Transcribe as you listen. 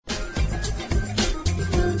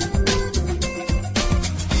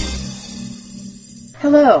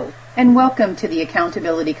Hello, and welcome to the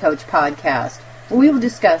Accountability Coach podcast, where we will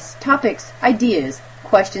discuss topics, ideas,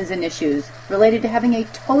 questions, and issues related to having a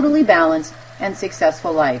totally balanced and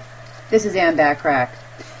successful life. This is Ann Backrack.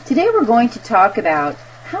 Today we're going to talk about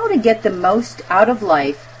how to get the most out of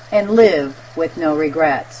life and live with no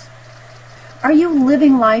regrets. Are you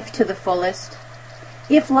living life to the fullest?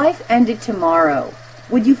 If life ended tomorrow,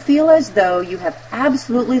 would you feel as though you have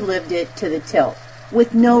absolutely lived it to the tilt,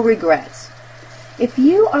 with no regrets? If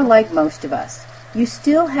you are like most of us, you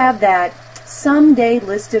still have that someday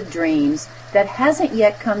list of dreams that hasn't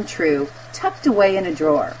yet come true tucked away in a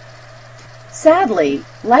drawer. Sadly,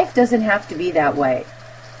 life doesn't have to be that way,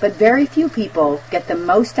 but very few people get the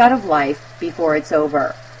most out of life before it's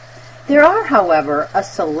over. There are, however, a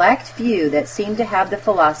select few that seem to have the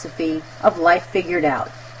philosophy of life figured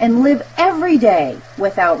out and live every day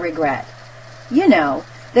without regret. You know,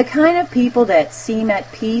 the kind of people that seem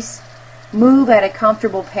at peace, move at a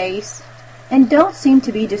comfortable pace, and don't seem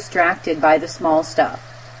to be distracted by the small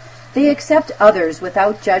stuff. They accept others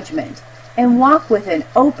without judgment and walk with an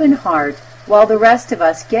open heart while the rest of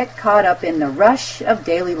us get caught up in the rush of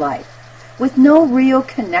daily life with no real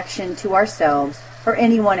connection to ourselves or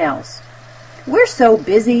anyone else. We're so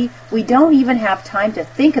busy we don't even have time to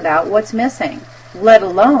think about what's missing, let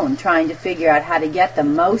alone trying to figure out how to get the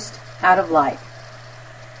most out of life.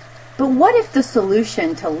 But what if the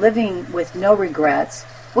solution to living with no regrets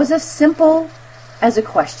was as simple as a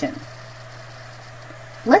question?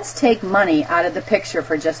 Let's take money out of the picture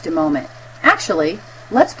for just a moment. Actually,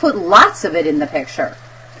 let's put lots of it in the picture.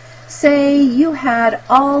 Say you had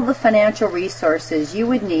all the financial resources you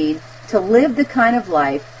would need to live the kind of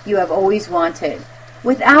life you have always wanted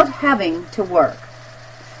without having to work.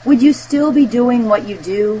 Would you still be doing what you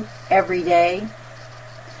do every day?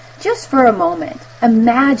 Just for a moment,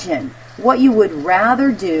 imagine what you would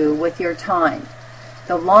rather do with your time.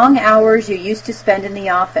 The long hours you used to spend in the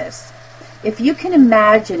office. If you can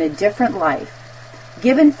imagine a different life,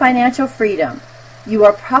 given financial freedom, you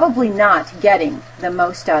are probably not getting the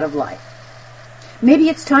most out of life. Maybe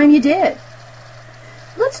it's time you did.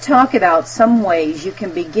 Let's talk about some ways you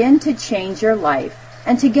can begin to change your life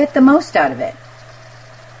and to get the most out of it.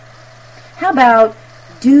 How about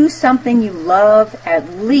do something you love at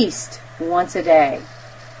least once a day?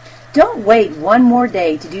 Don't wait one more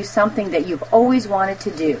day to do something that you've always wanted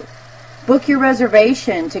to do. Book your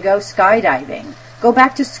reservation to go skydiving, go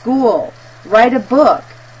back to school, write a book,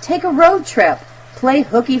 take a road trip, play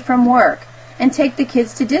hooky from work, and take the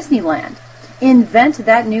kids to Disneyland. Invent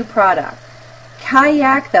that new product.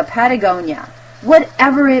 Kayak the Patagonia,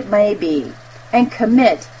 whatever it may be, and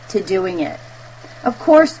commit to doing it. Of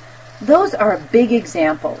course, those are big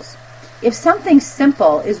examples. If something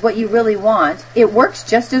simple is what you really want, it works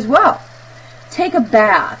just as well. Take a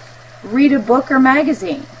bath, read a book or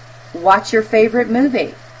magazine, watch your favorite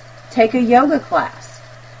movie, take a yoga class,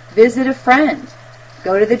 visit a friend,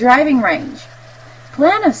 go to the driving range,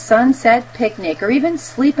 plan a sunset picnic, or even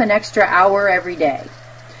sleep an extra hour every day.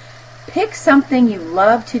 Pick something you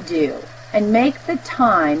love to do and make the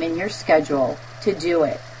time in your schedule to do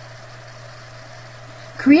it.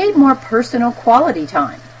 Create more personal quality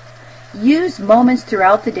time. Use moments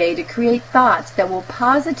throughout the day to create thoughts that will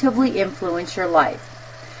positively influence your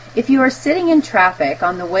life. If you are sitting in traffic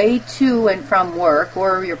on the way to and from work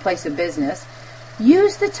or your place of business,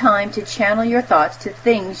 use the time to channel your thoughts to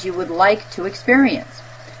things you would like to experience.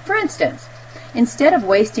 For instance, instead of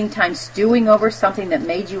wasting time stewing over something that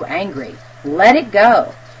made you angry, let it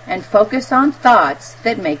go and focus on thoughts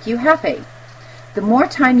that make you happy. The more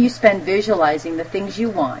time you spend visualizing the things you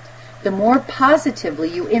want, the more positively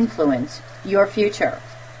you influence your future.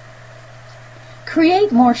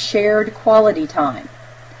 Create more shared quality time.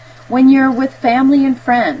 When you're with family and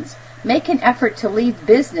friends, make an effort to leave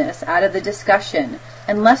business out of the discussion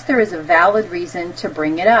unless there is a valid reason to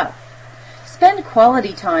bring it up. Spend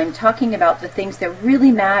quality time talking about the things that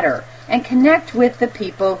really matter and connect with the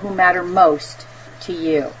people who matter most to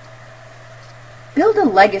you. Build a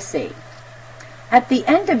legacy. At the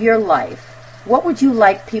end of your life, what would you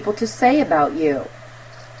like people to say about you?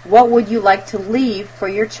 What would you like to leave for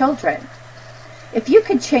your children? If you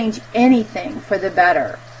could change anything for the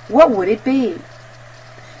better, what would it be?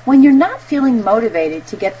 When you're not feeling motivated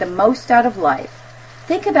to get the most out of life,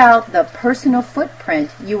 think about the personal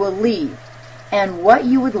footprint you will leave and what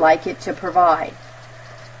you would like it to provide.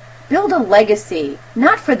 Build a legacy,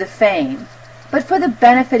 not for the fame, but for the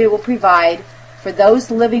benefit it will provide for those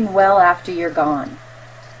living well after you're gone.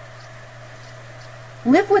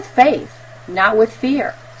 Live with faith, not with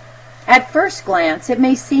fear. At first glance, it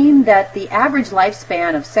may seem that the average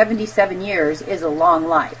lifespan of 77 years is a long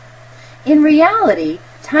life. In reality,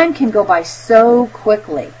 time can go by so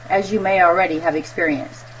quickly, as you may already have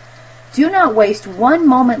experienced. Do not waste one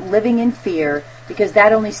moment living in fear, because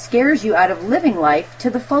that only scares you out of living life to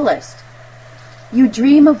the fullest. You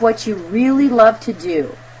dream of what you really love to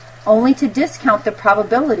do, only to discount the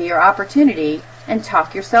probability or opportunity and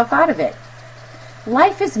talk yourself out of it.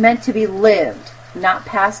 Life is meant to be lived, not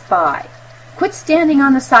passed by. Quit standing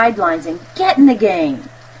on the sidelines and get in the game.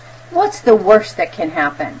 What's the worst that can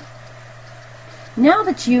happen? Now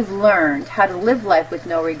that you've learned how to live life with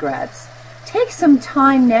no regrets, take some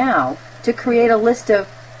time now to create a list of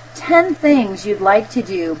 10 things you'd like to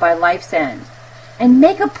do by life's end, and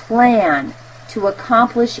make a plan to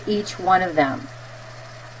accomplish each one of them.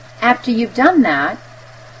 After you've done that,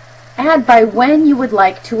 add by when you would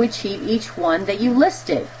like to achieve each one that you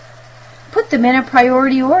listed. Put them in a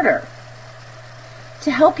priority order.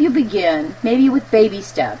 To help you begin, maybe with baby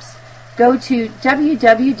steps, go to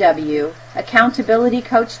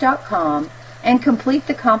www.accountabilitycoach.com and complete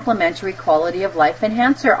the complimentary Quality of Life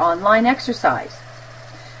Enhancer online exercise.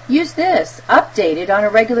 Use this, updated on a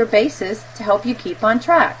regular basis, to help you keep on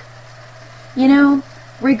track. You know,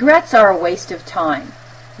 regrets are a waste of time.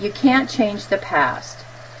 You can't change the past.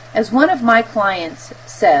 As one of my clients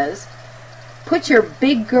says, put your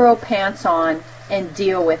big girl pants on and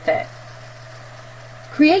deal with it.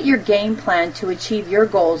 Create your game plan to achieve your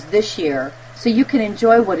goals this year so you can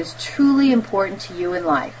enjoy what is truly important to you in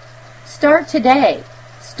life. Start today.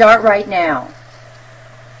 Start right now.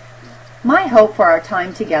 My hope for our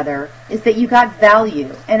time together is that you got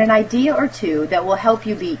value and an idea or two that will help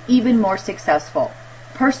you be even more successful,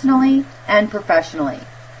 personally and professionally.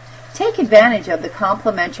 Take advantage of the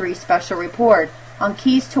complimentary special report on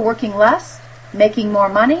keys to working less, making more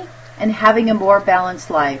money, and having a more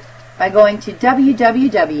balanced life by going to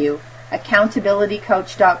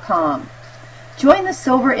www.accountabilitycoach.com. Join the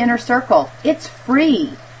Silver Inner Circle. It's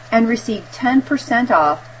free, and receive 10%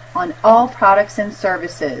 off on all products and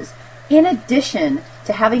services, in addition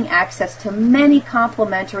to having access to many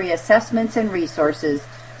complimentary assessments and resources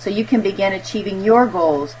so you can begin achieving your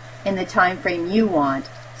goals in the time frame you want,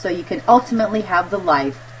 so you can ultimately have the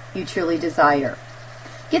life you truly desire.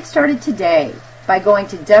 Get started today by going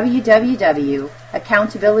to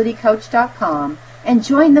www.accountabilitycoach.com and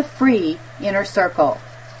join the free Inner Circle.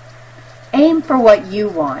 Aim for what you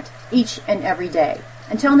want each and every day.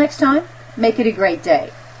 Until next time, make it a great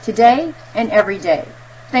day, today and every day.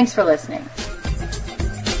 Thanks for listening.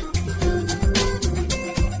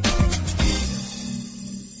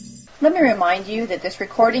 Let me remind you that this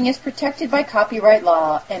recording is protected by copyright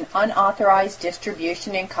law and unauthorized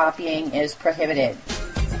distribution and copying is prohibited.